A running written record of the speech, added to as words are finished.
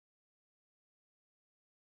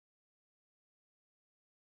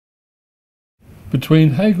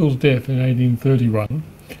Between Hegel's death in 1831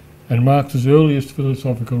 and Marx's earliest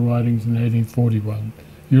philosophical writings in 1841,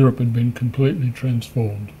 Europe had been completely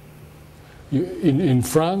transformed. In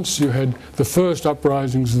France, you had the first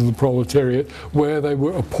uprisings of the proletariat where they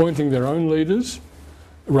were appointing their own leaders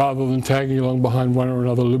rather than tagging along behind one or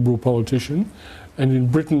another liberal politician. And in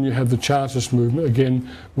Britain, you had the Chartist movement, again,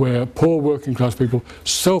 where poor working class people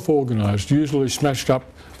self-organised, usually smashed up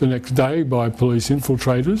the next day by police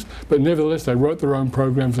infiltrators, but nevertheless they wrote their own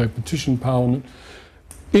programs, they petitioned Parliament.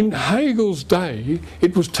 In Hegel's day,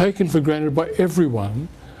 it was taken for granted by everyone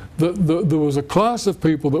that there was a class of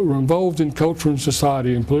people that were involved in culture and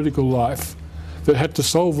society and political life that had to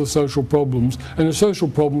solve the social problems, and the social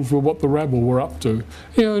problems were what the rabble were up to.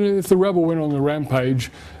 You know, and if the rabble went on the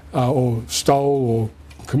rampage or stole or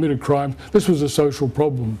committed crime, this was a social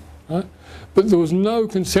problem. Right? But there was no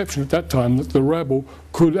conception at that time that the rabble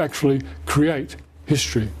could actually create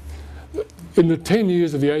history. In the 10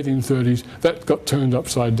 years of the 1830s, that got turned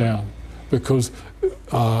upside down because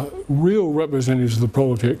real representatives of the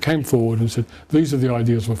proletariat came forward and said, these are the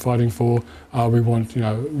ideas we're fighting for. We want, you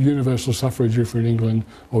know, universal suffrage if we're in England,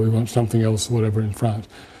 or we want something else, whatever, in France.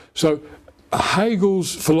 So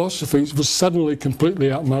Hegel's philosophies was suddenly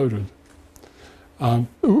completely outmoded.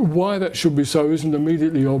 Why that should be so isn't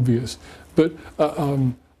immediately obvious, but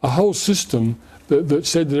a whole system that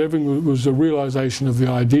said that everything was a realisation of the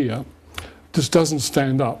idea just doesn't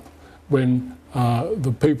stand up when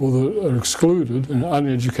the people that are excluded and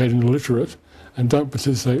uneducated and illiterate and don't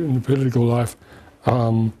participate in the political life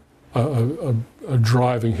are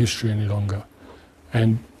driving history any longer.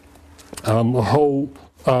 And a whole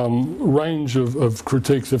range of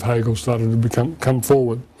critiques of Hegel started to come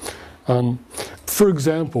forward. For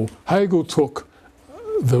example, Hegel took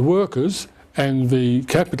the workers and the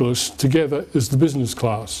capitalists together as the business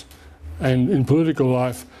class. And in political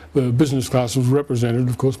life, the business class was represented,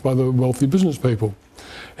 of course, by the wealthy business people.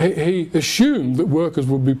 He assumed that workers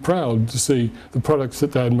would be proud to see the products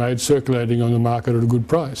that they had made circulating on the market at a good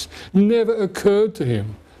price. Never occurred to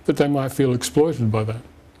him that they might feel exploited by that.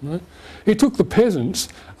 Right? He took the peasants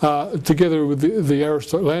together with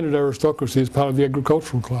the landed aristocracy as part of the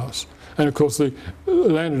agricultural class. And of course the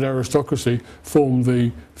landed aristocracy formed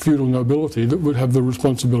the feudal nobility that would have the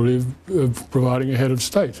responsibility of providing a head of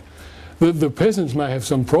state. The peasants may have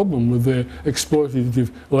some problem with their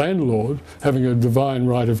exploitative landlord having a divine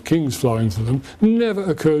right of kings flowing to them. Never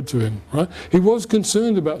occurred to him. Right? He was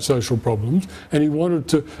concerned about social problems, and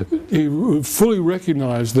he fully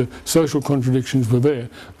recognised that social contradictions were there,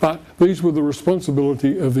 but these were the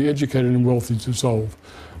responsibility of the educated and wealthy to solve.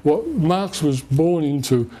 Well, Marx was born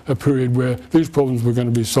into a period where these problems were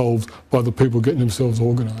going to be solved by the people getting themselves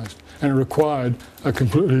organised, and it required a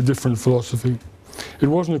completely different philosophy. It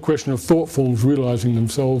wasn't a question of thought forms realising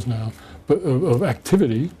themselves now, but of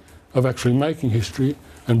activity, of actually making history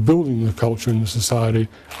and building the culture and the society,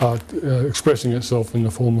 expressing itself in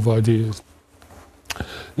the form of ideas.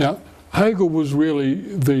 Now, Hegel was really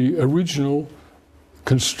the original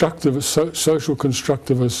constructivist, social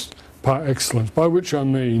constructivist par excellence, by which I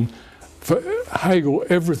mean, for Hegel,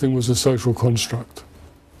 everything was a social construct.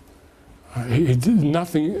 He did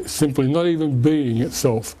nothing simply, not even being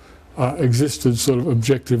itself, existed sort of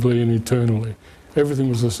objectively and eternally. Everything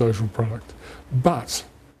was a social product. But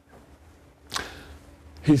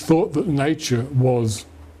he thought that nature was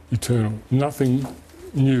eternal. Nothing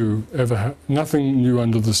new nothing new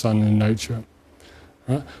under the sun in nature.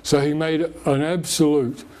 Right? So he made an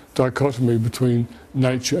absolute dichotomy between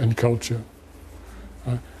nature and culture.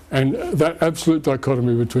 Right? And that absolute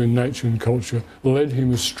dichotomy between nature and culture led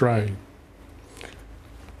him astray.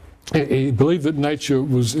 He believed that nature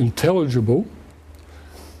was intelligible,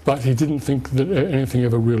 but he didn't think that anything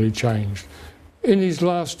ever really changed. In his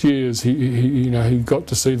last years, he got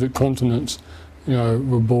to see that continents, were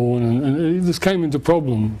born, and this came into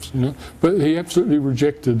problems, But he absolutely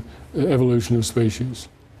rejected the evolution of species.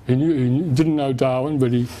 He didn't know Darwin,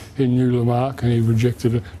 but he knew Lamarck, and he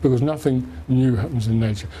rejected it because nothing new happens in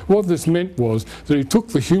nature. What this meant was that he took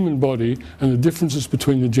the human body and the differences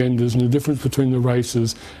between the genders and the difference between the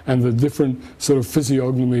races and the different sort of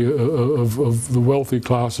physiognomy of the wealthy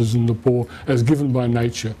classes and the poor as given by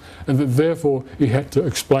nature, and that therefore he had to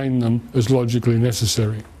explain them as logically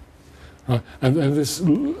necessary. And this,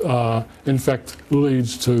 in fact,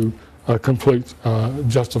 leads to a complete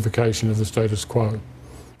justification of the status quo.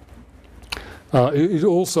 It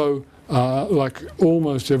also, like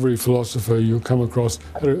almost every philosopher you'll come across,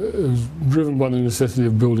 is driven by the necessity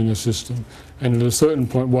of building a system. And at a certain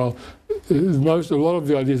point, while a lot of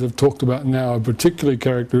the ideas I've talked about now are particularly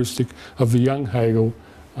characteristic of the young Hegel,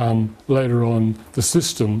 later on the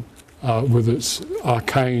system with its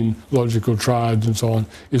arcane logical triads and so on,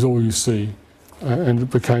 is all you see. And it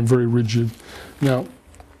became very rigid. Now,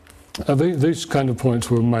 these kind of points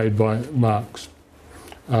were made by Marx.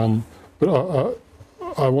 But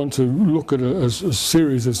I want to look at a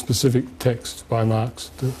series of specific texts by Marx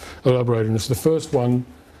to elaborate on this. The first one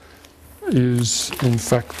is, in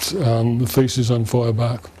fact, the Thesis on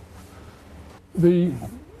Feuerbach. The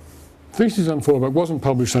Thesis on Feuerbach wasn't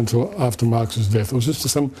published until after Marx's death. It was just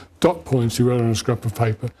some dot points he wrote on a scrap of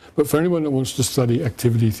paper. But for anyone that wants to study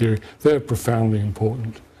activity theory, they're profoundly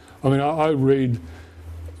important. I mean, I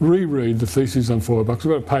reread the Thesis on Feuerbach. It's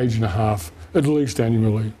about a page and a half, at least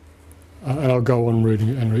annually. And I'll go on reading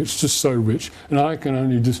it annually. It's just so rich. And I can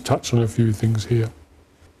only just touch on a few things here.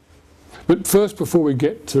 But first, before we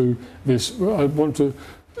get to this, I want to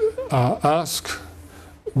ask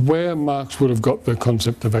where Marx would have got the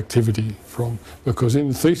concept of activity from, because in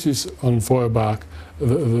the Thesis on Feuerbach, the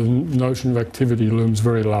notion of activity looms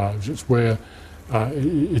very large. It's where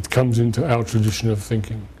it comes into our tradition of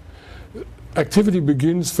thinking. Activity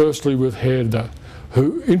begins firstly with Herder,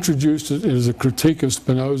 who introduced it as a critique of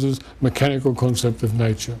Spinoza's mechanical concept of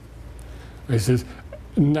nature. He says,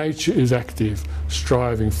 nature is active,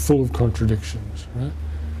 striving, full of contradictions. Right?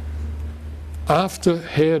 After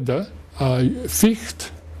Herder,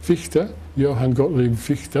 Fichte, Johann Gottlieb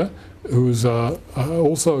Fichte, who was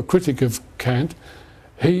also a critic of Kant,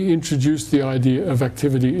 he introduced the idea of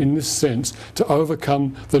activity in this sense to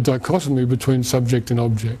overcome the dichotomy between subject and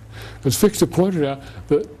object. Because Fichte pointed out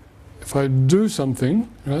that if I do something,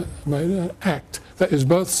 right, an act, that is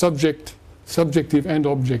both subjective and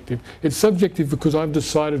objective. It's subjective because I've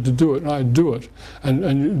decided to do it and I do it,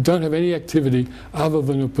 and don't have any activity other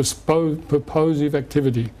than a purposive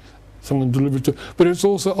activity. Someone delivered to, but it's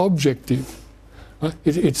also objective. Right?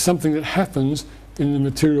 It's something that happens in the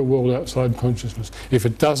material world outside consciousness. If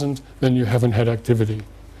it doesn't, then you haven't had activity.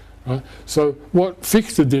 Right? So what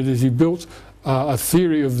Fichte did is he built a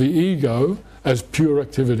theory of the ego as pure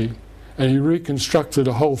activity, and he reconstructed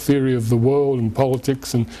a whole theory of the world and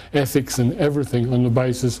politics and ethics and everything on the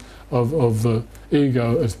basis of the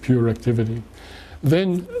ego as pure activity.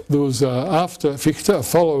 Then there was, after Fichte, a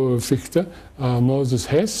follower of Fichte, Moses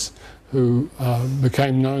Hess, who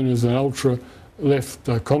became known as an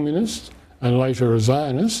ultra-left communist and later a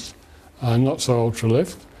Zionist, not so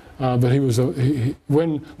ultra-left. But he was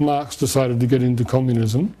when Marx decided to get into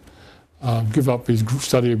communism, give up his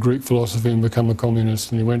study of Greek philosophy and become a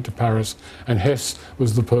communist, and he went to Paris, and Hess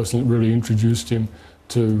was the person that really introduced him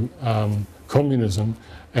to communism.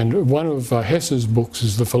 And one of Hess's books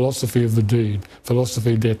is The Philosophy of the Deed,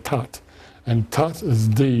 Philosophie der Tat. And Tat as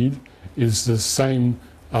deed is the same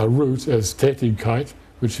root as Tätigkeit,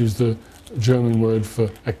 which is the German word for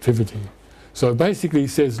activity. So basically he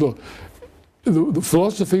says, look, the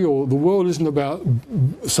philosophy or the world isn't about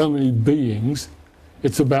so many beings,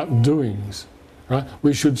 it's about doings. Right?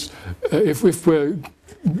 We should, if we're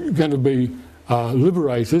going to be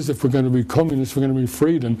liberators, if we're going to be communists, we're going to be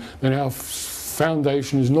freedom, then our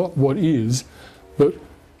foundation is not what is, but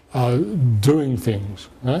doing things.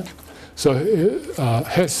 Right? So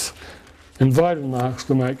Hess invited Marx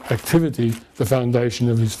to make activity the foundation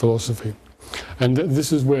of his philosophy. And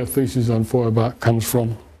this is where Thesis on Feuerbach comes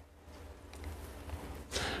from.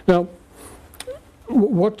 Now,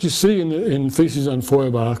 what you see in Thesis on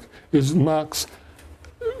Feuerbach is Marx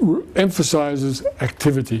emphasises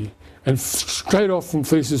activity. And straight off from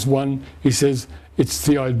Thesis 1, he says it's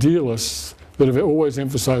the idealists that have always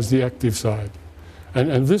emphasised the active side.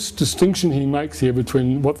 And this distinction he makes here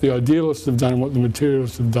between what the idealists have done and what the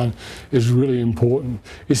materialists have done is really important.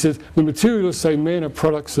 He says the materialists say men are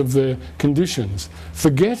products of their conditions,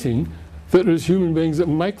 forgetting that it is human beings that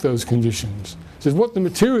make those conditions. He says what the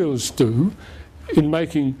materialists do in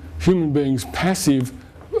making human beings passive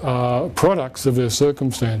products of their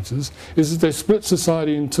circumstances is that they split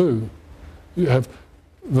society in two. You have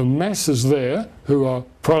the masses there who are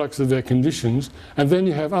products of their conditions, and then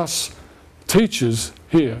you have us teachers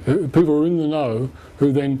here, people who are in the know,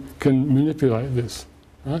 who then can manipulate this.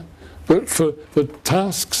 Right? But for the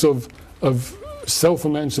tasks of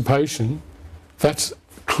self-emancipation, that's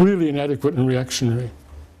clearly inadequate and reactionary.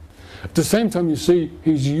 At the same time, you see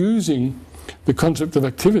he's using the concept of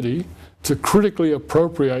activity to critically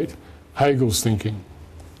appropriate Hegel's thinking.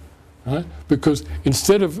 Right? Because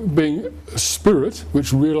instead of being a spirit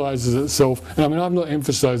which realises itself, and I mean I've not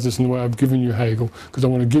emphasised this in the way I've given you Hegel, because I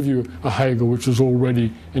want to give you a Hegel which is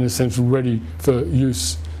already, in a sense, ready for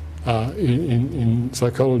use in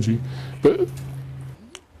psychology. But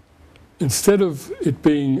instead of it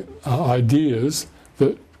being ideas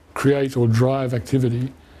that create or drive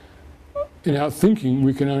activity, in our thinking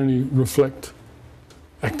we can only reflect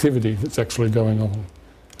activity that's actually going on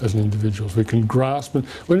as individuals. We can grasp it.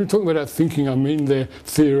 When we talk about our thinking, I mean their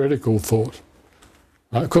theoretical thought.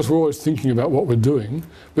 Right? Of course, we're always thinking about what we're doing,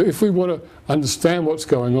 but if we want to understand what's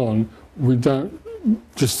going on, we don't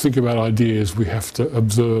just think about ideas. We have to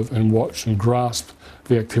observe and watch and grasp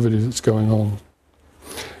the activity that's going on.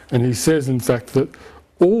 And he says, in fact, that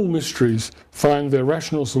all mysteries find their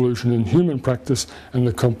rational solution in human practice and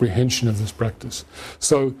the comprehension of this practice.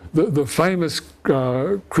 So the famous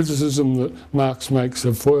criticism that Marx makes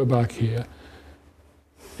of Feuerbach here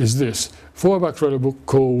is this. Feuerbach wrote a book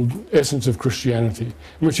called Essence of Christianity,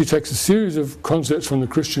 in which he takes a series of concepts from the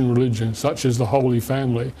Christian religion, such as the Holy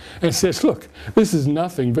Family, and says, look, this is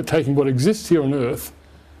nothing but taking what exists here on earth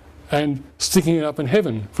and sticking it up in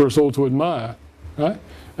heaven for us all to admire, right?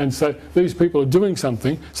 And so these people are doing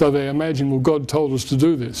something, so they imagine, well, God told us to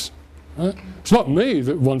do this. Right? It's not me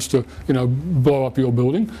that wants to, blow up your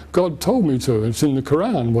building. God told me to. It's in the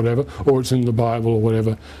Quran, whatever, or it's in the Bible, or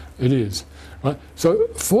whatever it is. Right? So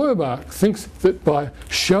Feuerbach thinks that by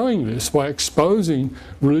showing this, by exposing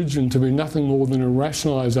religion to be nothing more than a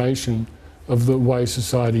rationalisation of the way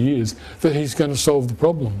society is, that he's going to solve the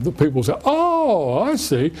problem. That people say, oh, I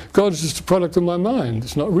see, God's just a product of my mind,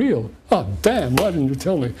 it's not real. Oh, damn, why didn't you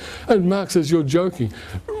tell me? And Marx says, you're joking.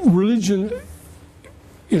 Religion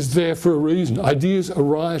is there for a reason. Ideas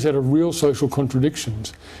arise out of real social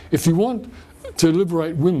contradictions. If you want to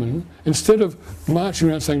liberate women, instead of marching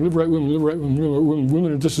around saying, liberate women, liberate women, liberate women,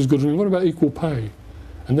 women are just as good as men, what about equal pay?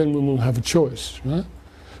 And then women will have a choice, right?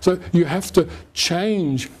 So you have to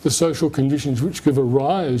change the social conditions which give a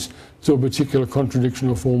rise to a particular contradiction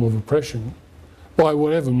or form of oppression by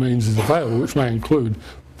whatever means is available, which may include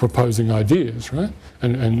proposing ideas, right?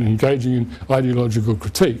 And engaging in ideological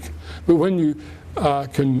critique. But when you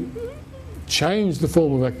can change the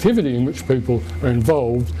form of activity in which people are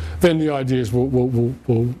involved, then the ideas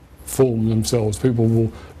will form themselves. People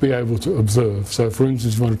will be able to observe. So for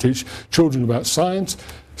instance, if you want to teach children about science,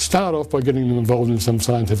 start off by getting them involved in some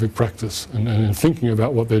scientific practice and thinking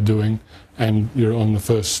about what they're doing, and you're on the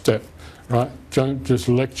first step, right? Don't just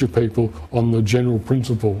lecture people on the general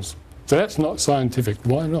principles. So that's not scientific.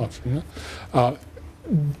 Why not?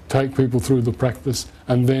 Take people through the practice,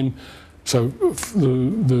 and then so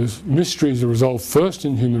the mysteries are resolved first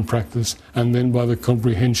in human practice and then by the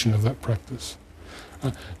comprehension of that practice.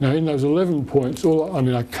 Now in those 11 points,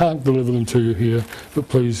 I can't deliver them to you here, but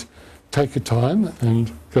please take your time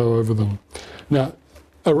and go over them. Now,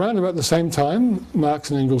 around about the same time,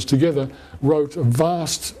 Marx and Engels together wrote a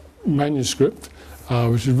vast manuscript,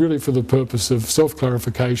 which is really for the purpose of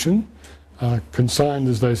self-clarification, consigned,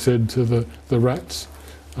 as they said, to the rats,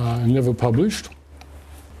 and never published.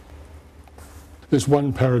 There's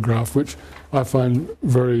one paragraph which I find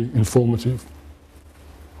very informative.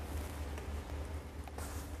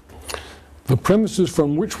 The premises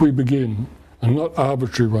from which we begin are not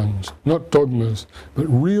arbitrary ones, not dogmas, but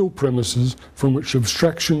real premises from which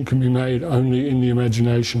abstraction can be made only in the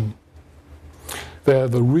imagination. They are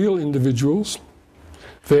the real individuals,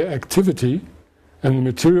 their activity, and the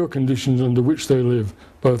material conditions under which they live,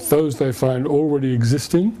 both those they find already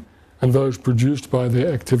existing and those produced by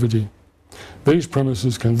their activity. These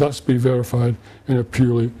premises can thus be verified in a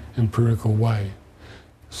purely empirical way.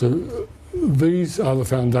 So these are the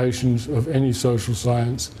foundations of any social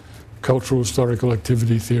science, cultural historical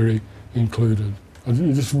activity theory included. I'll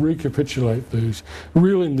just recapitulate these.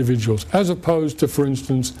 Real individuals, as opposed to, for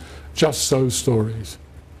instance, just so stories,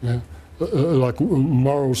 like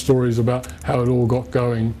moral stories about how it all got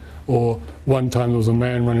going, or one time there was a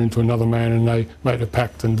man running into another man and they made a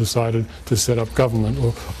pact and decided to set up government,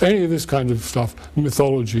 or any of this kind of stuff,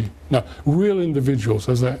 mythology. No, real individuals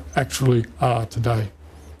as they actually are today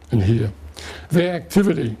and here. Their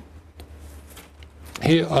activity.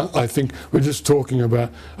 Here I think we're just talking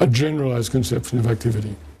about a generalised conception of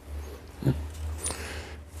activity.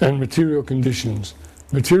 And material conditions.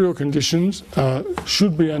 Material conditions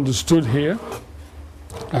should be understood here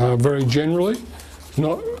very generally,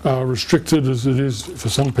 not restricted as it is for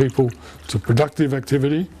some people to productive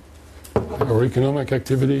activity or economic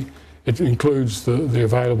activity. It includes the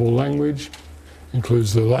available language,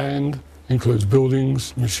 includes the land, includes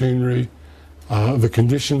buildings, machinery, the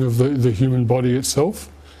condition of the human body itself.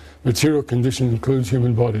 Material condition includes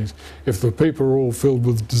human bodies. If the people are all filled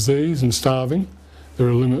with disease and starving, there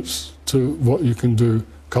are limits to what you can do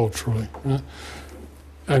culturally.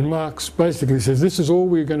 And Marx basically says this is all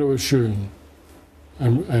we're going to assume.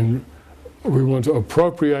 And we want to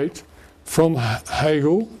appropriate from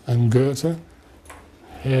Hegel and Goethe,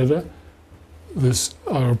 Herder, this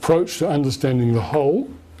our approach to understanding the whole,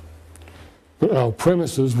 Our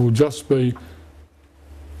premises will just be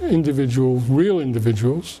individuals, real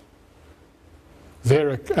individuals,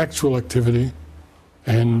 their actual activity,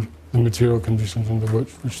 and the material conditions under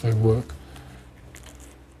which they work.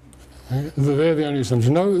 They're the only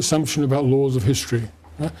assumptions. No assumption about laws of history.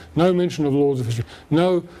 No mention of laws of history.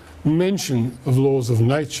 No mention of laws of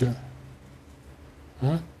nature,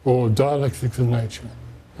 or dialectics of nature.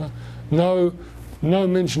 No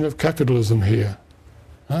mention of capitalism here.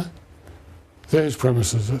 There's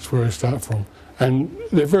premises, that's where I start from. And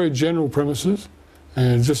they're very general premises,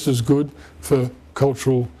 and just as good for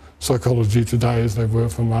cultural psychology today as they were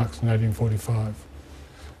for Marx in 1845.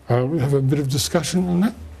 We have a bit of discussion on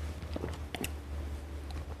that.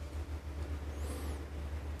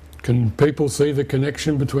 Can people see the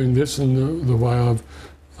connection between this and the way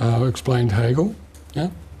I've explained Hegel? Yeah?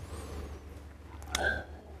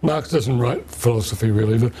 Marx doesn't write philosophy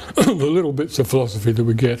really. The little bits of philosophy that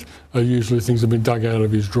we get are usually things that have been dug out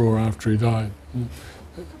of his drawer after he died,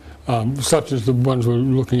 such as the ones we're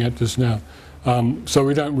looking at just now. So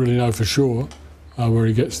we don't really know for sure where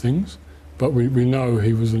he gets things, but we know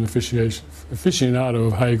he was an aficionado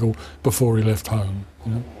of Hegel before he left home.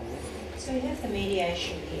 You know? So you have the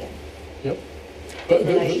mediation here. Yep. But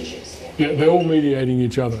Relationships. Yeah, they're all mediating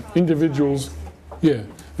each other. Individuals, yeah,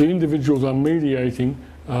 the individuals are mediating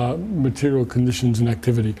material conditions and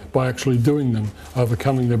activity by actually doing them,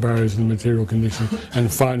 overcoming the barriers in the material conditions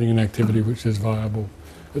and finding an activity which is viable,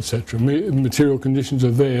 etc. Material conditions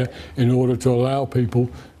are there in order to allow people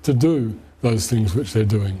to do those things which they're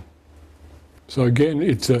doing. So again,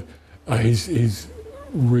 it's he's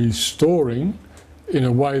restoring in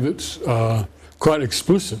a way that's quite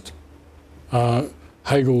explicit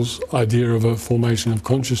Hegel's idea of a formation of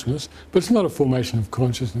consciousness, but it's not a formation of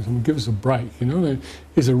consciousness. I mean, give us a break, you know.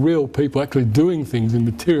 These are real people actually doing things in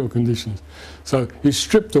material conditions. So he's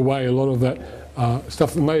stripped away a lot of that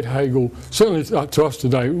stuff that made Hegel, certainly to us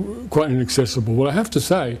today, quite inaccessible. Well, I have to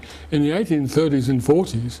say, in the 1830s and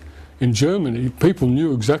 40s, in Germany, people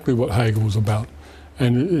knew exactly what Hegel was about.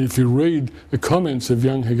 And if you read the comments of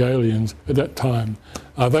young Hegelians at that time,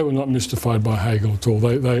 they were not mystified by Hegel at all.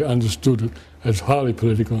 They understood it as highly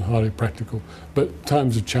political and highly practical. But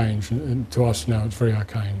times have changed, and to us now it's very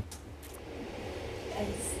arcane.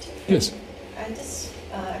 Yes? I'm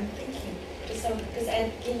thinking, because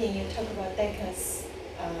at the beginning you talk about Descartes'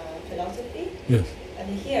 philosophy, Yes. and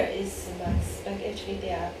here is Marx, but actually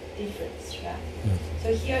they are different, right? Yes.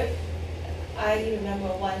 So here, I remember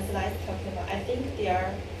one slide talking about, I think they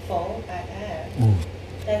are for I am.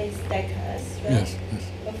 That is Descartes, right? Yes, yes.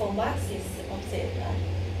 But for Marx, it's opposite, right?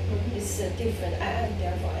 It's different. I am,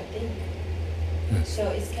 therefore I think. Yes. So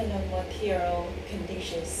it's kind of material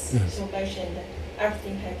conditions. Yes. So mentioned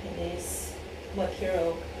everything happens is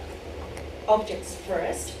material objects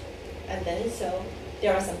first, and then so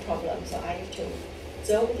there are some problems. So I have to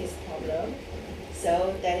solve this problem.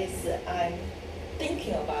 So that is I'm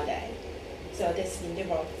thinking about that. So this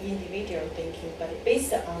individual thinking, but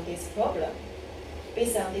based on this problem,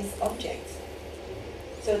 based on this object.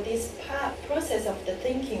 So this process of the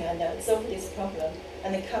thinking and solve this problem,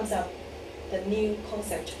 and it comes up the new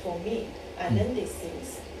concept for me, and then these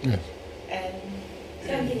things. Yes. And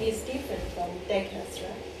so I think it's different from Descartes,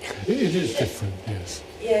 right? It is different, yes.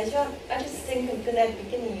 Yeah, so I just think because at the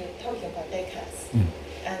beginning you're talking about Descartes,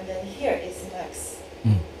 and then here is Marx.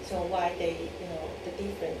 So why they, the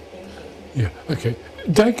different thinking? Yeah, okay.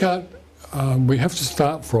 Descartes, we have to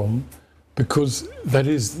start from, because that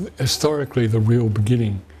is historically the real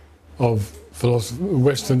beginning of philosophy,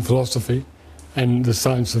 Western philosophy and the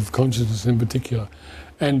science of consciousness in particular.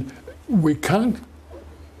 And we can't,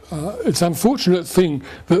 it's an unfortunate thing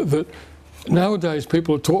that nowadays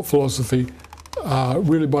people are taught philosophy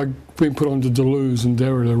really by being put onto Deleuze and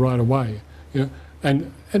Derrida right away. You know?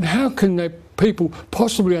 And how can people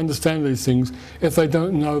possibly understand these things if they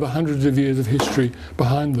don't know the hundreds of years of history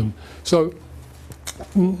behind them? So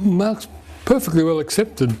Marx perfectly well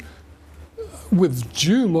accepted, with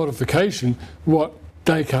due modification, what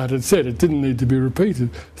Descartes had said. It didn't need to be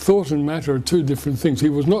repeated. Thought and matter are two different things. He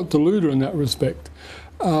was not deluded in that respect.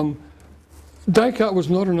 Descartes was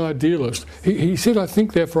not an idealist. He said, I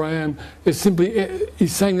think, therefore I am, is simply,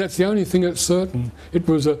 he's saying that's the only thing that's certain. It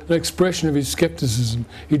was an expression of his scepticism.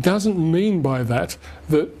 He doesn't mean by that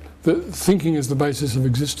thinking is the basis of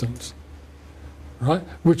existence, right?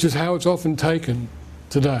 Which is how it's often taken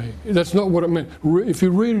today. That's not what it meant. If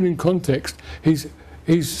you read it in context, he's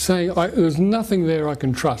saying, there's nothing there I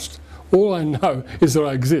can trust. All I know is that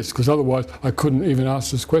I exist, because otherwise I couldn't even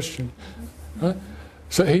ask this question, right?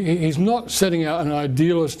 So he's not setting out an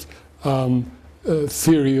idealist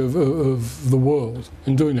theory of the world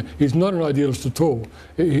in doing that. He's not an idealist at all.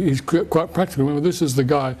 He's quite practical. Remember, this is the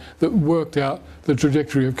guy that worked out the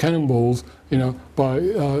trajectory of cannonballs, you know, by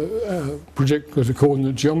projected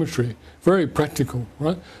coordinate geometry. Very practical,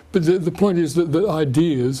 right? But the point is that the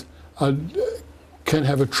ideas can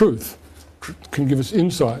have a truth, can give us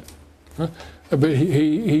insight. Right? But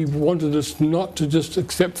he wanted us not to just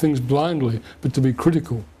accept things blindly, but to be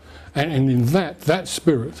critical. And in that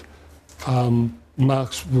spirit,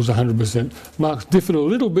 Marx was 100%. Marx differed a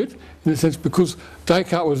little bit in the sense because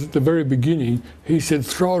Descartes was at the very beginning, he said,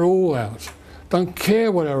 throw it all out. Don't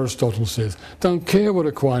care what Aristotle says. Don't care what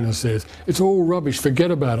Aquinas says. It's all rubbish. Forget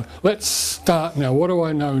about it. Let's start now. What do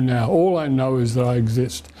I know now? All I know is that I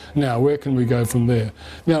exist. Now, where can we go from there?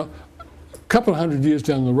 Now, a couple of hundred years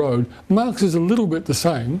down the road, Marx is a little bit the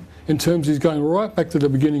same in terms he's going right back to the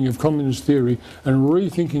beginning of communist theory and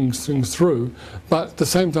rethinking things through, but at the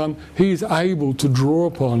same time he's able to draw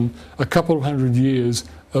upon a couple of hundred years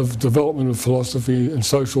of development of philosophy and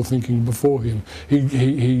social thinking before him.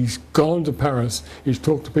 He's gone to Paris, he's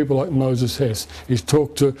talked to people like Moses Hess, he's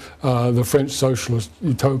talked to the French socialist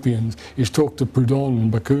utopians, he's talked to Proudhon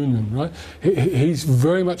and Bakunin, right? He's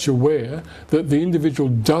very much aware that the individual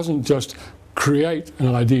doesn't just create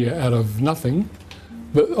an idea out of nothing,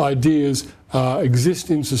 but ideas exist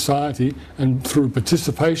in society, and through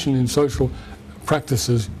participation in social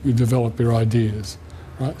practices you develop your ideas,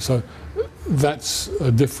 right? So that's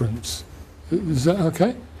a difference. Is that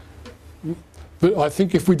okay? But I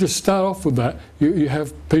think if we just start off with that, you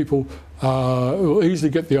have people who will easily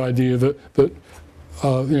get the idea that you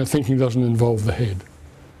know, thinking doesn't involve the head,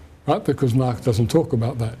 right? Because Marx doesn't talk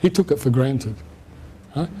about that. He took it for granted.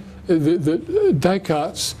 Right?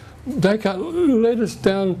 Descartes led us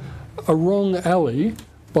down a wrong alley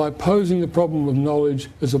by posing the problem of knowledge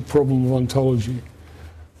as a problem of ontology.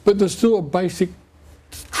 But there's still a basic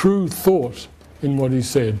true thought in what he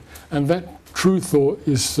said, and that true thought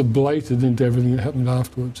is sublated into everything that happened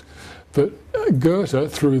afterwards. But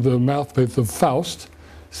Goethe, through the mouthpiece of Faust,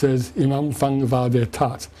 says, "Im Anfang war der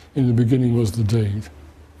Tat," in the beginning was the deed,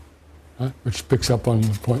 right? Which picks up on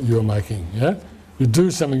the point you're making. Yeah, you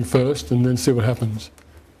do something first and then see what happens.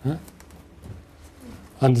 Yeah?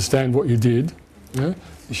 Understand what you did, yeah?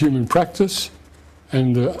 Human practice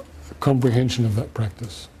and the comprehension of that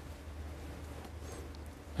practice.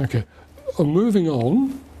 Okay, moving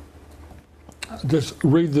on, just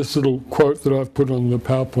read this little quote that I've put on the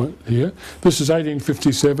PowerPoint here. This is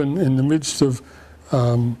 1857, in the midst of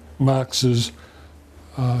Marx's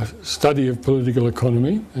study of political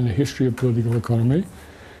economy and the history of political economy.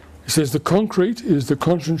 He says, "The concrete is the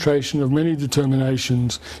concentration of many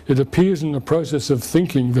determinations. It appears in the process of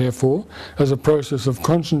thinking, therefore, as a process of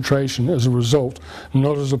concentration as a result,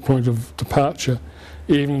 not as a point of departure,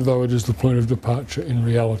 even though it is the point of departure in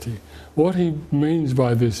reality." What he means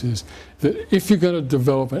by this is that if you're going to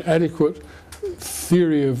develop an adequate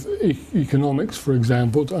theory of economics, for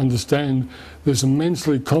example, to understand this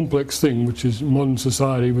immensely complex thing, which is modern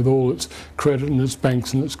society with all its credit and its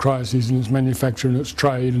banks and its crises and its manufacture and its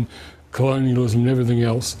trade and colonialism and everything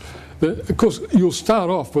else, that, of course, you'll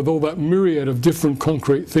start off with all that myriad of different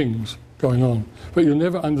concrete things going on, but you'll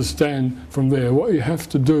never understand from there. What you have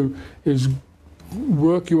to do is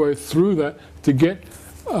work your way through that to get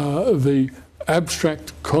the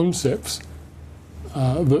abstract concepts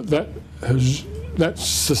that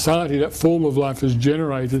society, that form of life has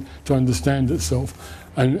generated to understand itself,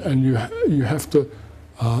 and you have to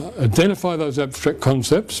identify those abstract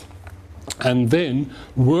concepts and then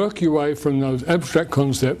work your way from those abstract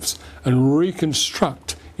concepts and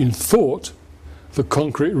reconstruct in thought the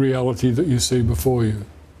concrete reality that you see before you.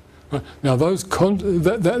 Now,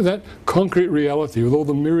 that concrete reality, with all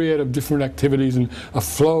the myriad of different activities and a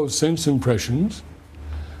flow of sense impressions,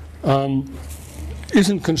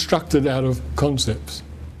 isn't constructed out of concepts.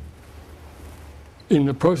 In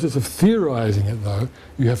the process of theorising it, though,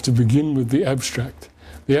 you have to begin with the abstract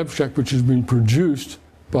which has been produced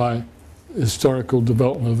by historical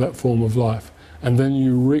development of that form of life, and then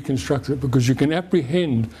you reconstruct it, because you can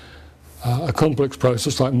apprehend a complex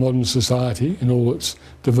process like modern society in all its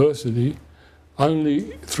diversity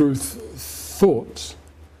only through thoughts,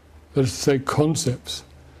 that is to say concepts.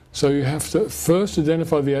 So you have to first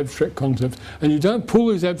identify the abstract concepts, and you don't pull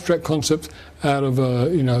these abstract concepts out of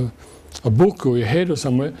a book or your head or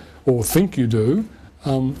somewhere, or think you do.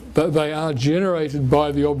 but they are generated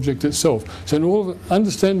by the object itself. So in order to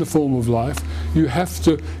understand the form of life, you have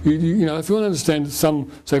to, you know, if you want to understand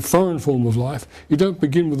some, say, foreign form of life, you don't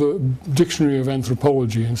begin with a dictionary of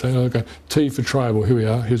anthropology and say, okay, T for tribal, here we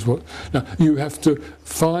are, here's what. Now, you have to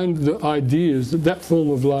find the ideas that that form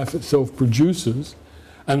of life itself produces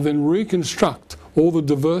and then reconstruct all the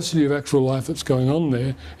diversity of actual life that's going on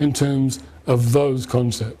there in terms of those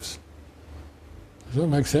concepts. Does that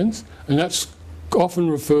make sense? And that's often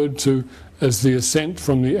referred to as the ascent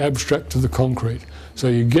from the abstract to the concrete. So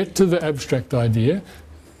you get to the abstract idea,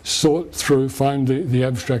 sort through, find the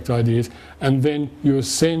abstract ideas, and then you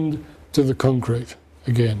ascend to the concrete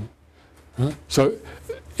again. Right? So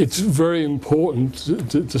it's very important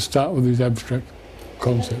to start with these abstract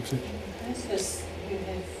concepts. I suppose you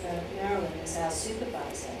have Marilyn as our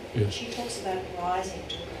supervisor. Yes. She talks about rising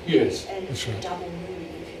to Yes, and that's right. double moving,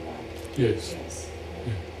 if you like. Yes. Yes.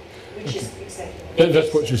 Yeah. Which is exactly what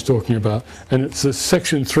That's what she's talking about, and it's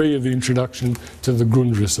section 3 of the introduction to the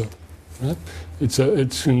Grundrisse. Right?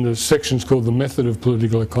 It's in the sections called the method of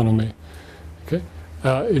political economy. Okay,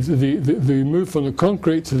 the move from the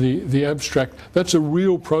concrete to the abstract. That's a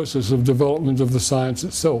real process of development of the science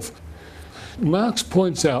itself. Marx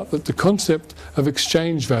points out that the concept of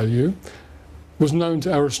exchange value was known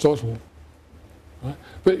to Aristotle. Right?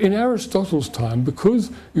 But in Aristotle's time,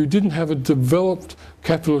 because you didn't have a developed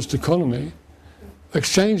capitalist economy,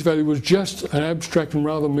 exchange value was just an abstract and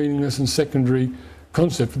rather meaningless and secondary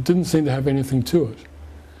concept. It didn't seem to have anything to it.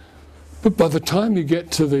 But by the time you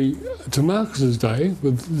get to Marx's day,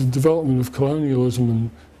 with the development of colonialism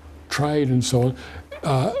and trade and so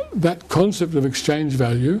on, that concept of exchange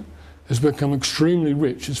value has become extremely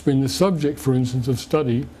rich. It's been the subject, for instance, of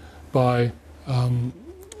study by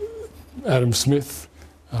Adam Smith,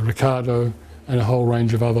 Ricardo, and a whole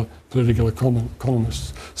range of other political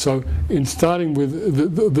economists. So in starting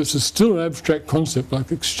with, this is still an abstract concept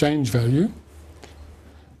like exchange value,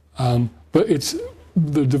 but it's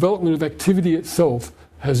the development of activity itself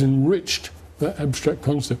has enriched that abstract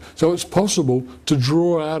concept. So it's possible to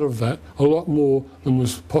draw out of that a lot more than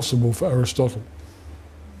was possible for Aristotle,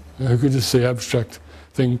 who could just see abstract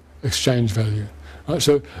thing, exchange value. Right,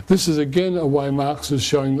 so this is again a way Marx is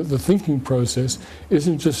showing that the thinking process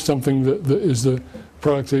isn't just something that is the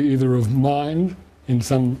product either of mind in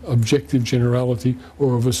some objective generality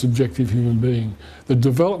or of a subjective human being. The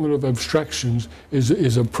development of abstractions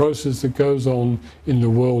is a process that goes on in the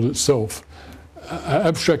world itself.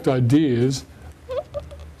 Abstract ideas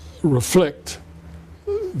reflect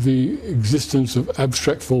the existence of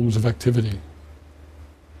abstract forms of activity.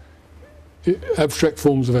 Abstract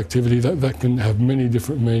forms of activity that can have many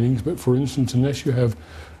different meanings, but for instance, unless you have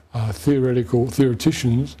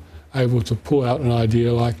theoreticians able to pull out an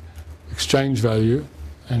idea like exchange value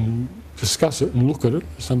and discuss it and look at it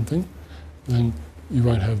or something, then you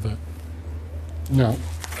won't have that. Now,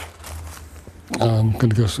 I'm going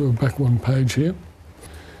to go back one page here.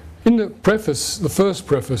 In the preface, the first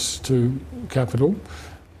preface to Capital,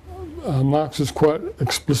 Marx is quite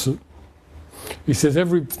explicit. He says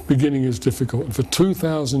every beginning is difficult, and for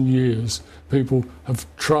 2,000 years people have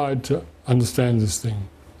tried to understand this thing,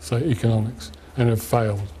 say economics, and have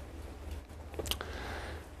failed.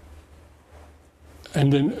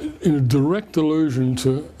 And then in a direct allusion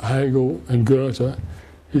to Hegel and Goethe,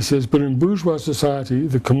 he says, but in bourgeois society,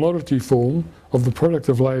 the commodity form of the product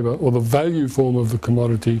of labour, or the value form of the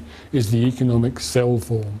commodity, is the economic cell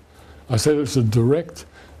form. I said it's a direct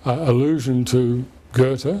allusion to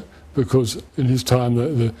Goethe, because in his time,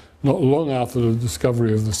 not long after the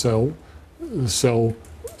discovery of the cell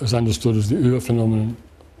is understood as the Urphenomenon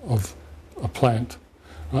of a plant.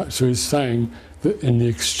 Right? So he's saying that in the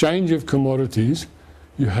exchange of commodities,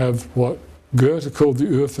 you have what Goethe called the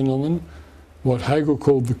Urphenomenon, what Hegel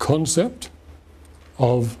called the concept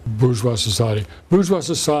of bourgeois society. Bourgeois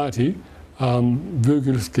society,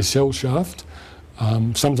 Bürgerliche Gesellschaft,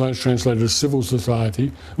 sometimes translated as civil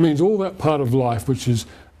society, means all that part of life which is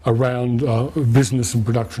around business and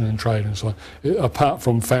production and trade and so on, apart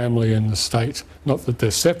from family and the state. Not that they're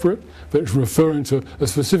separate, but it's referring to a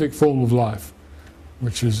specific form of life,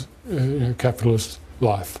 which is capitalist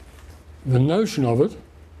life. The notion of it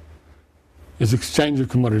is exchange of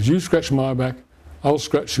commodities. You scratch my back, I'll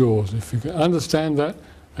scratch yours. If you can understand that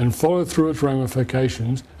and follow through its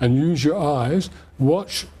ramifications and use your eyes,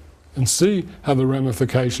 watch and see how the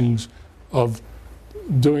ramifications of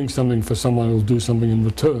doing something for someone who'll do something in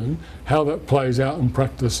return, how that plays out in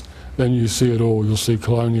practice, then you see it all. You'll see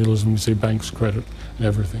colonialism, you see banks' credit and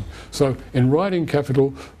everything. So in writing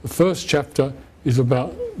Capital, the first chapter is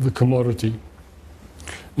about the commodity.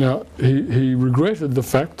 Now, he regretted the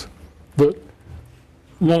fact that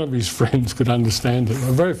none of his friends could understand it. They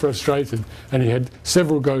were very frustrated, and he had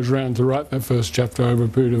several goes round to write that first chapter over a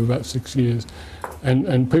period of about 6 years,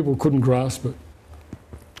 and people couldn't grasp it.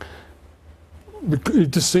 It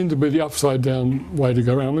just seemed to be the upside-down way to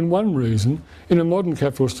go around. I mean, one reason, in a modern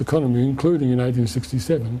capitalist economy, including in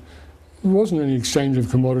 1867, there wasn't any exchange of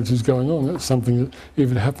commodities going on. That's something that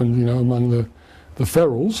even happened, you know, among the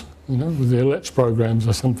ferals, you know, with their Let's programs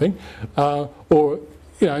or something, or,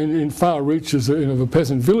 you know, in far reaches, you know, of a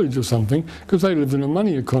peasant village or something, because they lived in a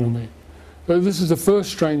money economy. So this is the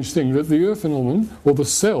first strange thing, that the phenomenon, or the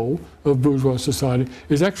cell of bourgeois society,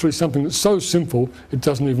 is actually something that's so simple it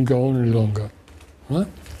doesn't even go on any longer. Right?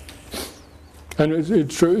 And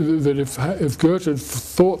it's true that if Goethe had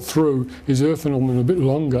thought through his phenomenon a bit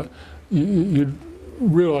longer, you'd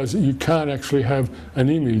realise that you can't actually have an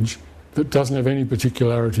image that doesn't have any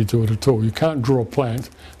particularity to it at all. You can't draw a plant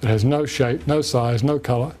that has no shape, no size, no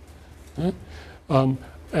colour. Right?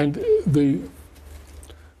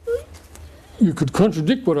 You could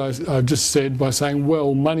contradict what I just said by saying,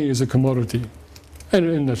 well, money is a commodity.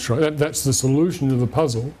 And that's right, that's the solution to the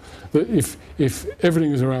puzzle, that if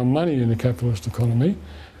everything is around money in a capitalist economy,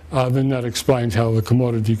 then that explains how the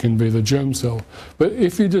commodity can be the germ cell. But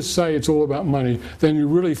if you just say it's all about money, then you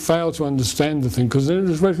really fail to understand the thing, because then it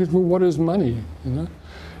is well, what is money? You know?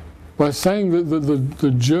 By saying that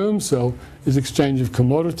the germ cell is exchange of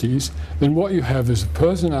commodities, then what you have is a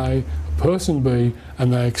person A, a person B,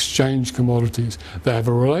 and they exchange commodities. They have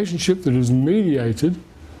a relationship that is mediated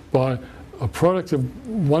by a product of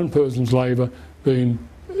one person's labour being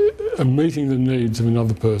meeting the needs of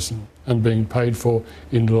another person and being paid for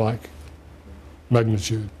in like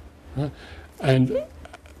magnitude. Right? And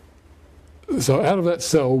so out of that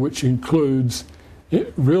cell, which includes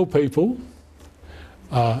real people,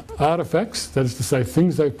 artefacts, that is to say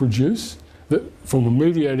things they produce, that form a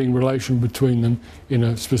mediating relation between them in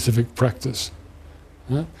a specific practice.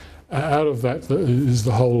 Right? Out of that is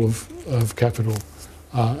the whole of capital.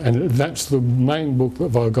 And that's the main book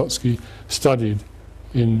that Vygotsky studied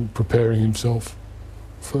in preparing himself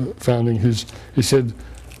for founding his. He said,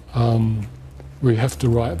 we have to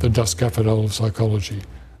write the Das Kapital of psychology.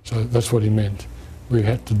 So that's what he meant. We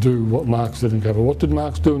had to do what Marx did in Capital. What did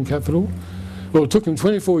Marx do in Capital? Well, it took him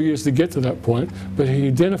 24 years to get to that point, but he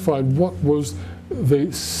identified what was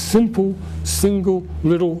the simple, single,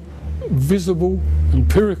 little, visible,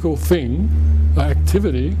 empirical thing,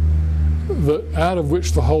 activity, that out of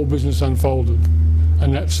which the whole business unfolded,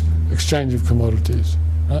 and that's exchange of commodities.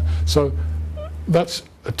 Right? So that's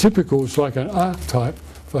a typical, it's like an archetype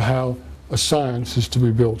for how a science is to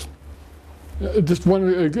be built. Just one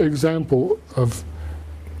example of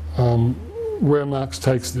where Marx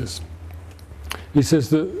takes this. He says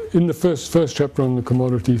that in the first chapter on the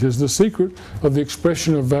commodity, he says the secret of the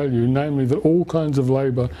expression of value, namely that all kinds of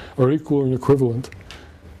labour are equal and equivalent,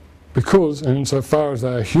 because, and insofar as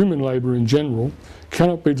they are human labour in general,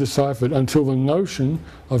 cannot be deciphered until the notion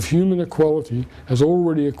of human equality has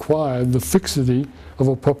already acquired the fixity of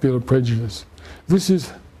a popular prejudice.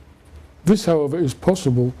 This, however, is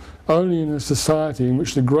possible only in a society in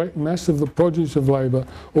which the great mass of the produce of labour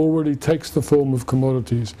already takes the form of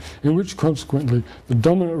commodities, in which consequently the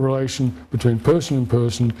dominant relation between person and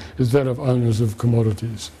person is that of owners of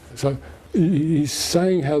commodities. So he's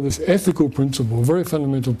saying how this ethical principle, a very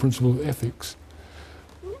fundamental principle of ethics,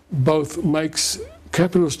 both makes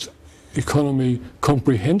capitalist economy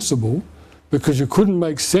comprehensible, because you couldn't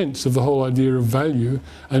make sense of the whole idea of value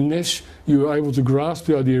unless you were able to grasp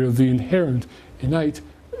the idea of the inherent, innate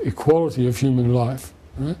equality of human life.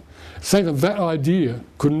 Right? Saying that that idea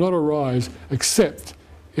could not arise except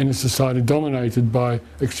in a society dominated by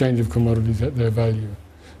exchange of commodities at their value.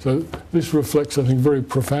 So this reflects, I think, very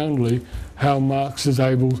profoundly how Marx is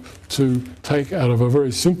able to take out of a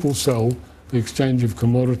very simple cell, the exchange of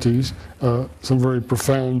commodities, some very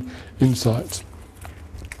profound insights.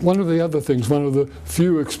 One of the other things, one of the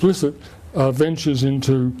few explicit ventures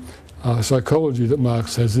into psychology that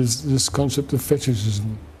Marx has is this concept of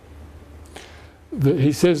fetishism.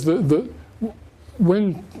 He says that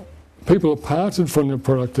when people are parted from the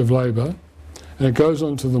product of labour and it goes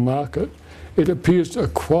onto the market, it appears to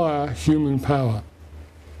acquire human power.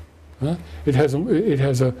 It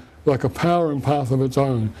has like a power and path of its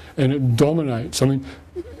own, and it dominates. I mean,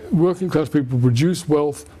 working class people produce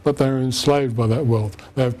wealth, but they are enslaved by that wealth.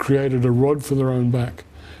 They have created a rod for their own back.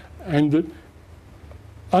 And that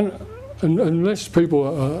unless people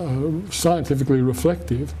are scientifically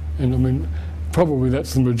reflective, and I mean, probably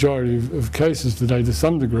that's the majority of cases today to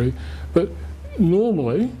some degree, but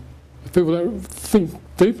normally, if people don't think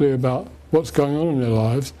deeply about what's going on in their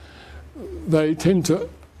lives, they tend to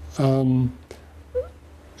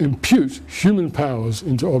impute human powers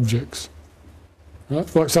into objects,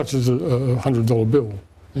 right? Like such as a $100 bill.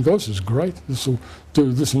 And goes, this is great, this will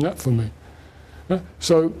do this and that for me. Right?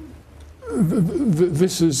 So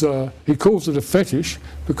this is, he calls it a fetish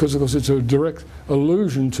because, of course, it's a direct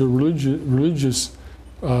allusion to religious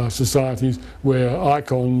societies where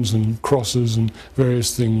icons and crosses and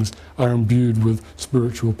various things are imbued with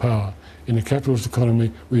spiritual power. In a capitalist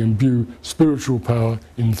economy, we imbue spiritual power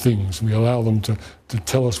in things. We allow them to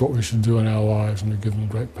tell us what we should do in our lives, and we give them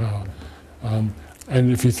great power.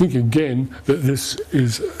 And if you think again that this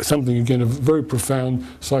is something, again, of very profound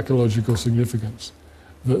psychological significance,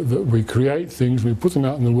 that we create things, we put them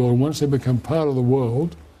out in the world, and once they become part of the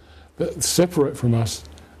world, that separate from us,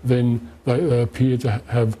 then they appear to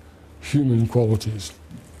have human qualities.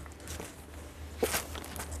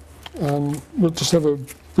 We'll just have a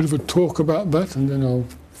bit of a talk about that, and then I'll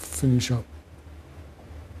finish up.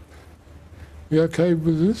 You okay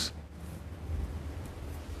with this?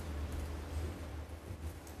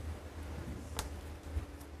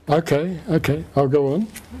 Okay, I'll go on.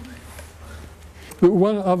 But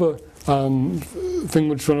one other thing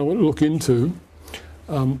we're trying to look into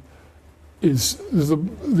is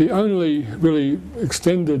the only really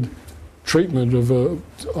extended treatment of a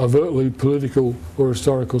overtly political or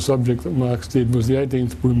historical subject that Marx did was the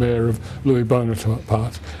 18th Brumaire of Louis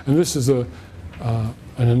Bonaparte. And this is an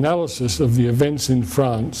analysis of the events in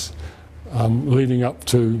France leading up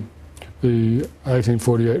to the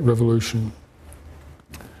 1848 revolution.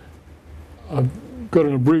 I've got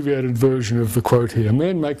an abbreviated version of the quote here.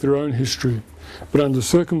 Men make their own history, but under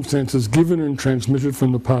circumstances given and transmitted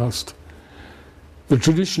from the past. The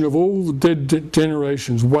tradition of all the dead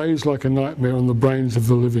generations weighs like a nightmare on the brains of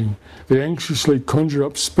the living. They anxiously conjure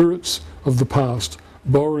up spirits of the past,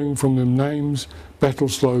 borrowing from them names, battle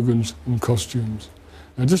slogans and costumes.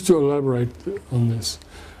 Now, just to elaborate on this,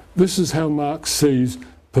 this is how Marx sees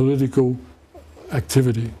political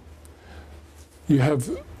activity. You have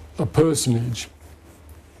a personage,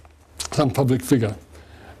 some public figure,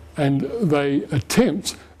 and they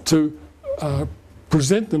attempt to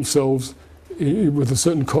present themselves with a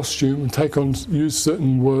certain costume and use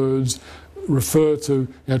certain words, refer to,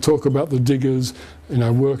 talk about the diggers,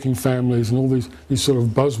 working families and all these sort of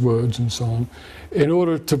buzzwords and so on, in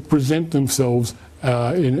order to present themselves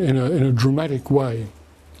in a dramatic way.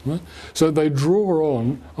 Right? So they draw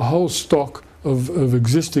on a whole stock of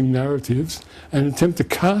existing narratives and attempt to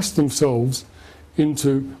cast themselves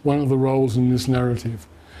into one of the roles in this narrative.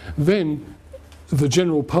 Then the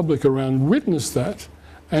general public around witness that,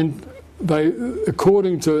 and they,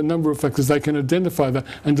 according to a number of factors, they can identify that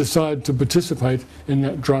and decide to participate in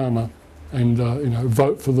that drama and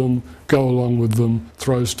vote for them, go along with them,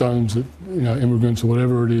 throw stones at immigrants or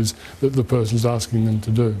whatever it is that the person's asking them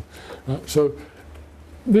to do. So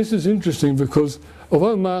this is interesting because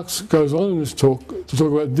although Marx goes on in this talk to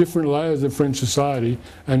talk about different layers of French society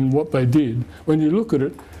and what they did, when you look at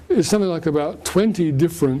it, it's something like about 20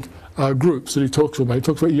 different groups that he talks about. He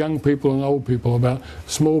talks about young people and old people, about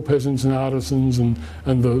small peasants and artisans and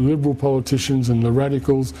the liberal politicians and the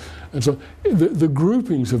radicals. And so the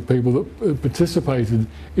groupings of people that participated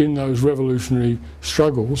in those revolutionary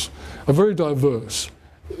struggles are very diverse.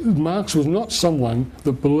 Marx was not someone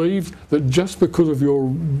that believed that just because of your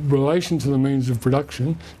relation to the means of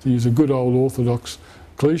production, to use a good old orthodox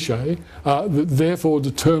cliche, that therefore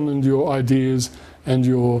determined your ideas and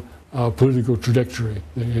your political trajectory.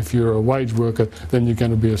 If you're a wage worker, then you're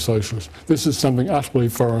going to be a socialist. This is something utterly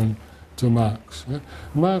foreign to Marx.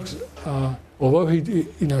 Marx, although he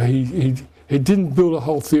didn't build a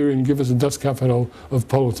whole theory and give us a dust capital of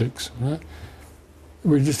politics. Right?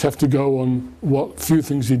 We just have to go on what few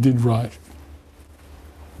things he did right.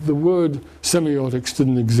 The word semiotics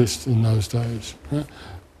didn't exist in those days. Right?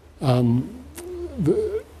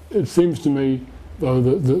 It seems to me, though,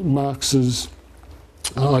 that Marx's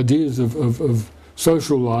ideas of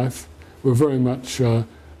social life were very much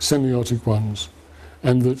semiotic ones,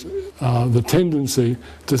 and that the tendency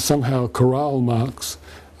to somehow corral Marx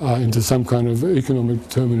into some kind of economic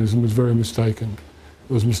determinism was very mistaken.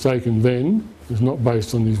 It was mistaken then, it was not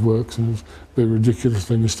based on these works, and it will be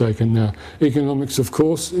ridiculously mistaken now. Economics, of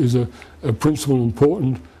course, is a principal and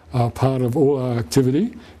important part of all our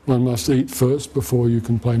activity. One must eat first before you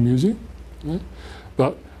can play music. Right?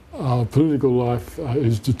 But political life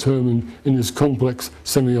is determined in this complex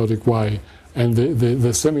semiotic way, and the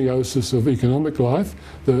semiosis of economic life,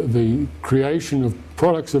 the creation of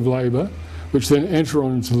products of labour which then enter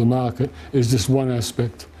on into the market, is just one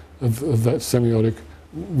aspect of that semiotic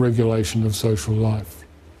regulation of social life.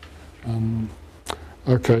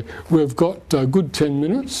 Okay, we've got a good 10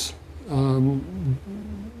 minutes.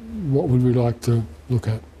 what would we like to look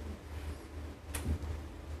at?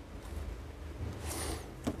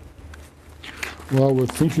 While we're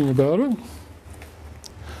thinking about it,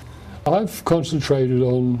 I've concentrated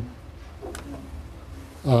on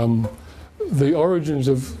the origins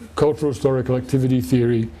of cultural historical activity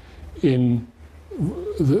theory in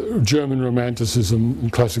the German Romanticism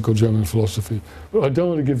and classical German philosophy. But I don't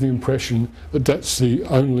want to give the impression that that's the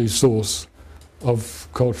only source of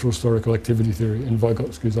cultural historical activity theory and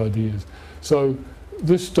Vygotsky's ideas. So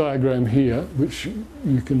this diagram here, which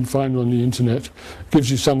you can find on the internet,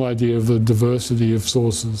 gives you some idea of the diversity of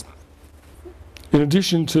sources. In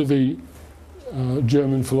addition to the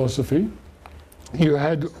German philosophy, you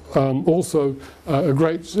had also a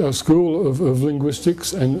great school of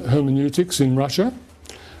linguistics and hermeneutics in Russia,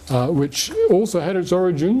 which also had its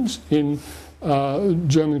origins in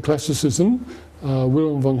German classicism,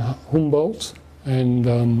 Wilhelm von Humboldt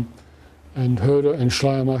and Herder and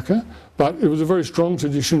Schleiermacher. But it was a very strong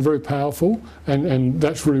tradition, very powerful, and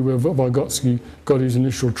that's really where Vygotsky got his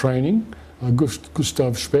initial training,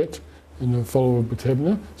 Gustav Speth, and a follower of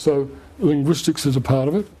Botebna. So linguistics is a part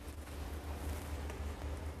of it.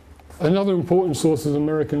 Another important source is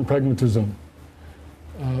American pragmatism.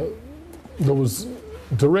 There was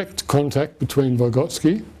direct contact between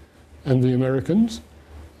Vygotsky and the Americans.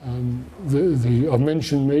 I've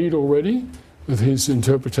mentioned Mead already, with his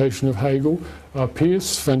interpretation of Hegel.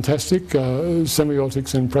 Peirce, fantastic,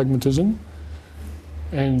 semiotics and pragmatism.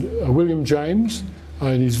 And William James,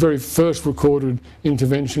 in his very first recorded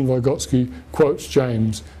intervention, Vygotsky quotes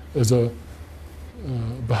James as a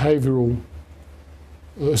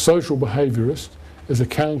social behaviourist, as a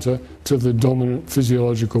counter to the dominant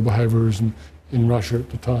physiological behaviourism in Russia at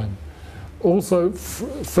the time. Also,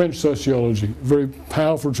 French sociology, very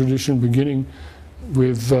powerful tradition beginning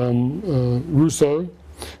with Rousseau,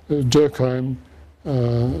 Durkheim,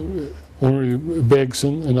 Henri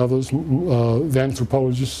Bergson and others, the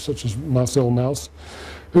anthropologists such as Marcel Mauss,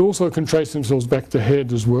 who also can trace themselves back to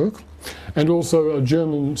Herder's work, and also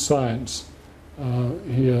German science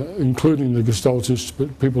here, including the Gestaltists,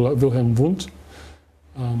 but people like Wilhelm Wundt,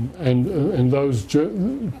 and those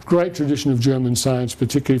great tradition of German science,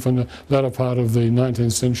 particularly from the latter part of the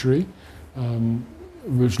 19th century,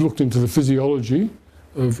 which looked into the physiology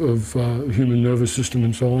of human nervous system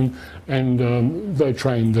and so on, and they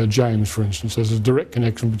trained James, for instance. There's a direct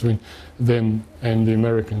connection between them and the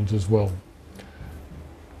Americans as well.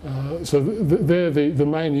 So they're the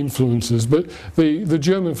main influences, but the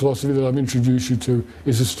German philosophy that I've introduced you to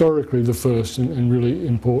is historically the first and really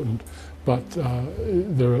important, but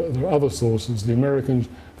there are other sources: the Americans,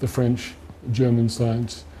 the French, German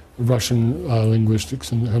science, Russian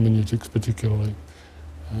linguistics and hermeneutics particularly.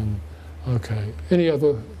 Okay, any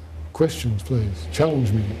other questions, please?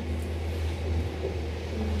 Challenge me.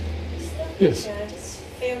 Yes? I just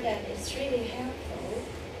feel that it's really helpful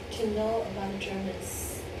to know about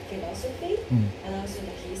German's philosophy and also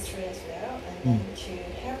the history as well, and then to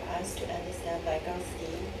help us to understand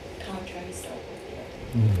Vygotsky cultural historical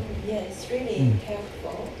theory. Yeah, it's really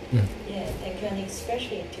helpful. Yeah, and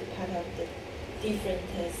especially to part of the different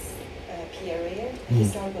period,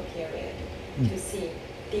 historical period, to see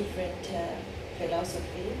different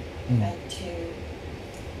philosophy and to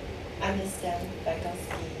understand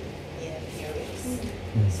Vygotsky periods.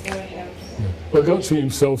 It's very helpful. Vygotsky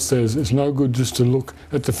himself says it's no good just to look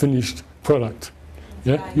at the finished product.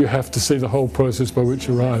 Yeah, you have to see the whole process by which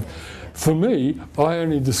you arrive. For me, I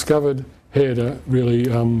only discovered Herder really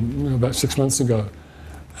about 6 months ago,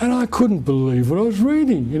 and I couldn't believe what I was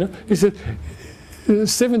reading. You know, he said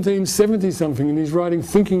 1770 something, and he's writing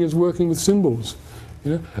 "Thinking is working with symbols."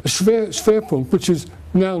 You know, a Schwerpunkt, which is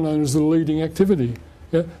now known as the leading activity.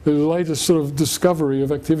 Yeah, the latest sort of discovery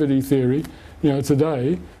of activity theory, you know,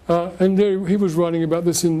 today. And there, he was writing about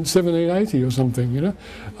this in 1780 or something. You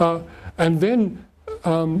know, and then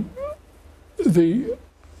how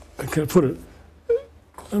can I put it?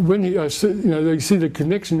 When you know, you see the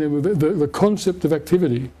connection there with the concept of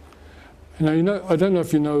activity. Now, you know, I don't know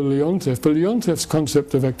if you know Leontief, but Leontief's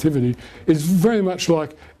concept of activity is very much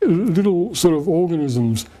like little sort of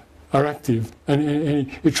organisms are active, and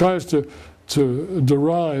he tries to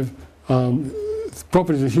derive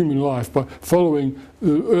properties of human life by following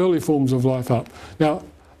the early forms of life up. Now,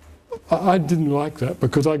 I didn't like that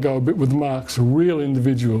because I go a bit with Marx, real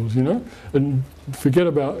individuals, you know, and forget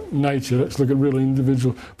about nature, let's look at real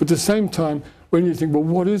individuals. But at the same time, when you think, well,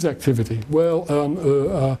 what is activity? Well,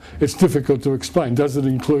 it's difficult to explain. Does it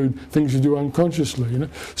include things you do unconsciously? You know?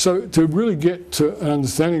 So to really get to an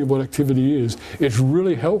understanding of what activity is, it's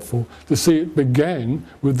really helpful to see it began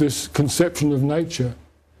with this conception of nature.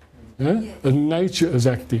 Yeah? And nature is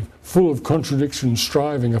active, full of contradiction,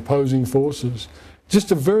 striving, opposing forces.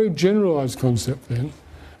 Just a very generalised concept then.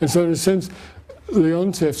 And so in a sense,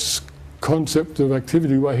 Leontief's concept of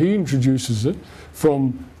activity, where he introduces it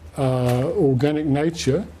from organic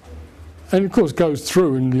nature, and of course goes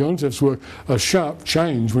through in Leontief's work a sharp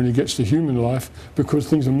change when he gets to human life, because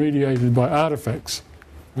things are mediated by artefacts.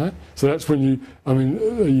 Right? So that's when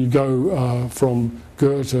you go from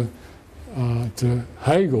Goethe to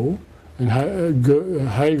Hegel, and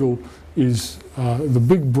Hegel is the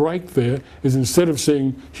big break there is, instead of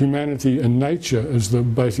seeing humanity and nature as the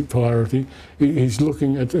basic polarity, he's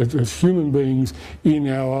looking at human beings in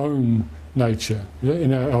our own nature, yeah?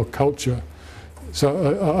 In our culture. So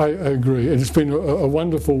I agree. It's been a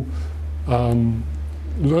wonderful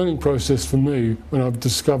learning process for me when I've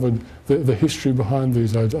discovered the history behind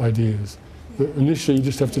these ideas. But initially you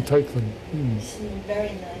just have to take them. It's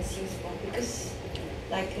very nice, useful, because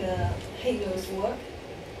like Hegel's work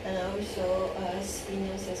and also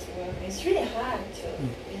Spinoza's work, it's really hard to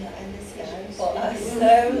understand for us.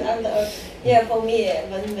 For me,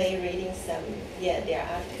 when we're reading some their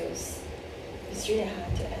articles, it's really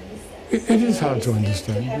hard to understand. It is hard to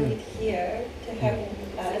understand. To have it here, to have it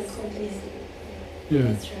with us.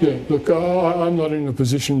 Yeah. Look, I'm not in a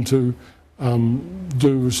position to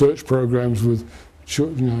do research programs with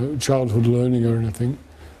childhood learning or anything.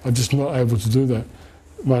 I'm just not able to do that.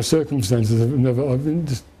 My circumstances have never.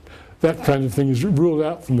 That kind of thing is ruled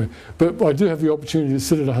out for me. But I do have the opportunity to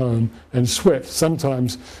sit at home and sweat,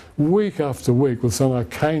 sometimes week after week, with some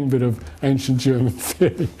arcane bit of ancient German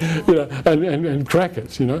theory, and crack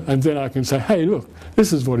it, and then I can say, hey, look,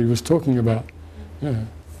 this is what he was talking about. Yeah.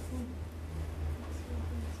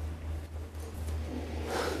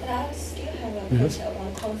 But I still have a question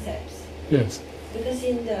on concepts. Yes. Because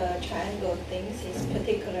in the triangle things, it's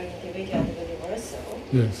particular, individual, and universal.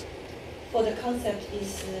 Yes. For the concept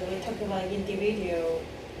is we're talking about individual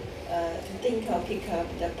to think or pick up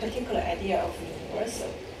the particular idea of universal.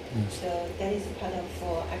 Yes. So that is part of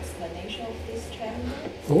explanation of this triangle.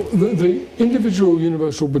 Well, the individual,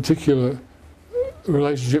 universal, particular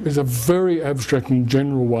relationship is a very abstract and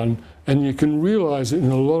general one, and you can realise it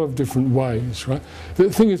in a lot of different ways, right? The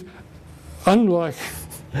thing is, unlike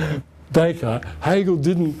Descartes, Hegel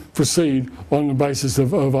didn't proceed on the basis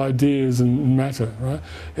of ideas and matter, right?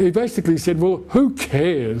 He basically said, well, who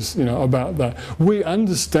cares, about that? We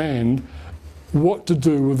understand what to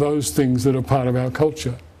do with those things that are part of our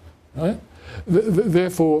culture, right?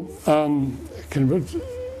 Therefore,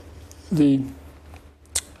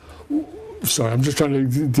 sorry, I'm just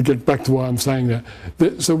trying to get back to why I'm saying that.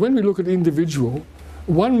 So when we look at individual,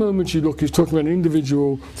 one moment he's talking about an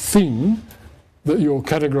individual thing that you're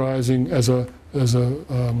categorising as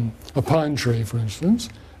a pine tree, for instance,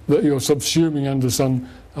 that you're subsuming under some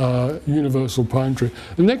universal pine tree.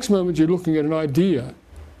 The next moment you're looking at an idea,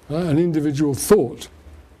 right? An individual thought,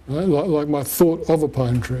 right? like my thought of a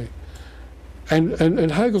pine tree.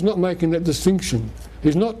 And Hegel's not making that distinction.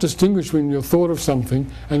 He's not distinguishing your thought of something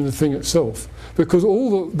and the thing itself, because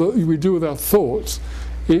all that we do with our thoughts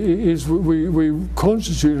is we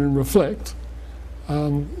constitute and reflect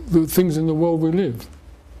the things in the world we live.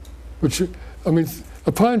 Which,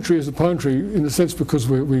 a pine tree is a pine tree in a sense because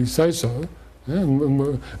we say so, yeah?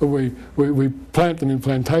 And we plant them in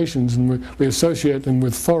plantations, and we associate them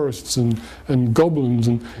with forests and goblins,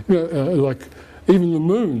 and like even the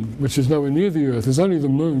moon, which is nowhere near the Earth, is only the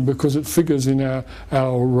moon because it figures in our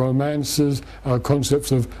romances, our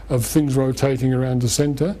concepts of things rotating around the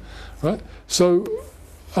centre, right? So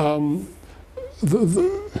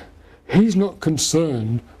he's not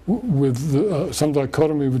concerned with some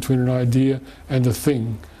dichotomy between an idea and a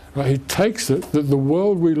thing. Right? He takes it that the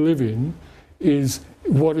world we live in is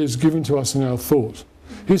what is given to us in our thought.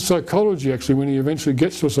 His psychology, actually, when he eventually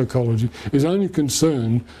gets to psychology, is only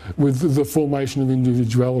concerned with the formation of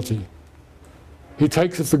individuality. He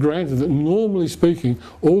takes it for granted that, normally speaking,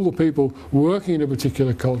 all the people working in a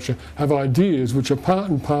particular culture have ideas which are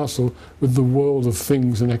part and parcel with the world of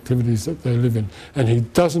things and activities that they live in. And he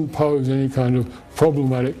doesn't pose any kind of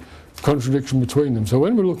problematic contradiction between them. So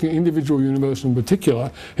when we're looking at individual, universal in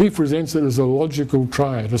particular, he presents it as a logical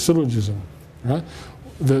triad, a syllogism. Right?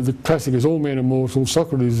 The classic is all men are mortal,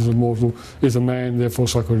 Socrates is immortal, is a man, therefore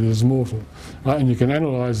Socrates is mortal. Right? And you can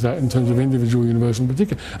analyse that in terms of individual, universal in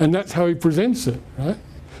particular. And that's how he presents it. Right?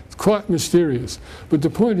 It's quite mysterious. But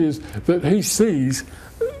the point is that he sees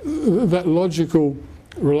that logical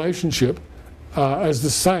relationship as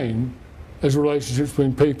the same as relationships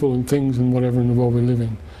between people and things and whatever in the world we live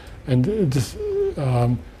in. And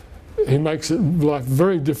he makes life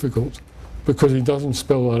very difficult because he doesn't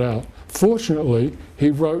spell that out. Fortunately, he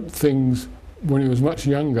wrote things when he was much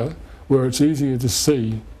younger where it's easier to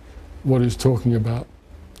see what he's talking about.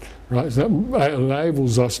 Right? So that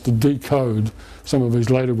enables us to decode some of his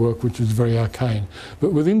later work, which is very arcane.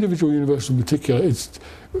 But with individual universals in particular,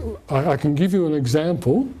 I can give you an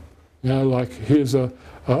example. You know, like here's a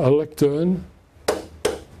lectern,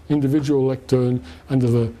 individual lectern under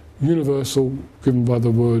the universal given by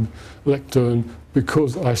the word lectern,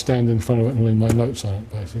 because I stand in front of it and leave my notes on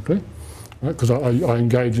it, basically. Right? Because I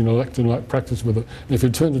engage in a lectern-like practice with it. And if you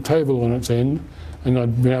turn the table on its end, and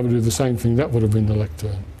I'd been able to do the same thing, that would have been the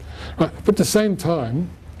lectern. Right. But at the same time,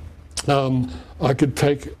 I could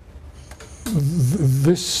take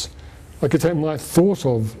I could take my thought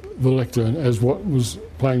of the lectern as what was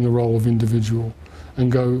playing the role of individual,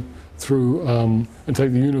 and go through and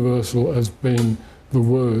take the universal as being the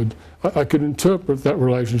word. I could interpret that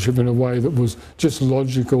relationship in a way that was just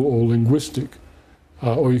logical or linguistic,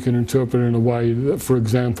 or you can interpret it in a way that, for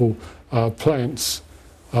example, plants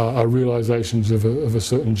are realizations of a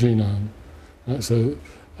certain genome. Right? So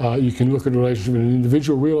you can look at a relationship in an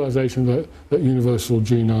individual realization of that universal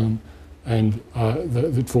genome, and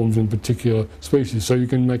that forms in particular species. So you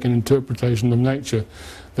can make an interpretation of nature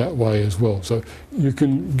that way as well. So you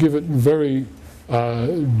can give it very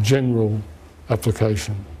general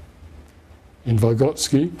application. In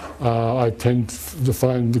Vygotsky, I tend to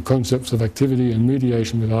find the concepts of activity and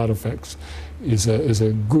mediation with artifacts is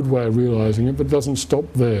a good way of realizing it, but it doesn't stop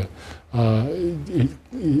there.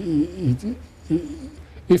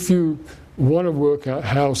 If you want to work out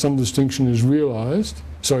how some distinction is realized,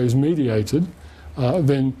 is mediated,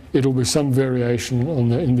 then it'll be some variation on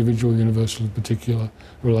the individual universal particular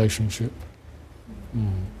relationship.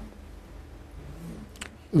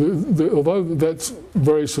 Although that's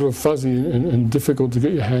very sort of fuzzy and difficult to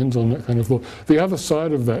get your hands on, that kind of thought, the other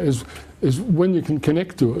side of that is when you can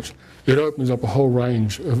connect to it, it opens up a whole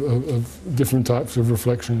range of different types of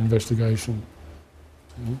reflection and investigation.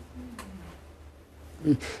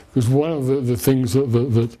 Because one of the things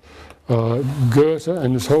that Goethe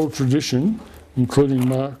and this whole tradition, including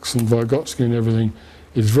Marx and Vygotsky and everything,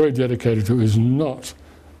 is very dedicated to is not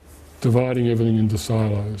dividing everything into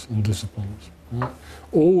silos and disciplines. Right?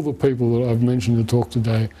 All the people that I've mentioned in the talk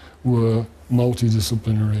today were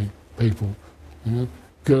multidisciplinary people. You know?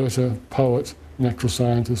 Goethe, poet, natural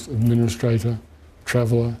scientist, administrator,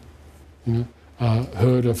 traveller, you know,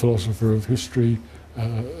 Herder, philosopher of history,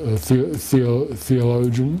 a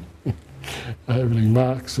theologian, everything.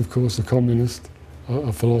 Marx, of course, a communist,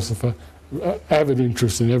 a philosopher, avid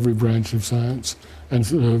interest in every branch of science, and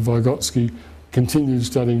Vygotsky continued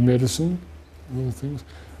studying medicine, all the things.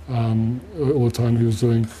 All the time he was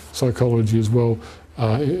doing psychology as well,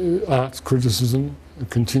 arts criticism,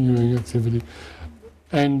 continuing activity.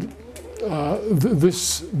 And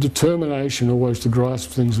this determination always to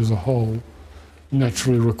grasp things as a whole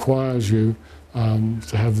naturally requires you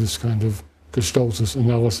to have this kind of gestaltist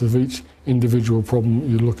analysis of each individual problem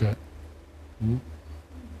you look at.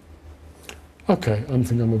 Okay, I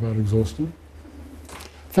think I'm about exhausted.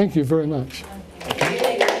 Thank you very much.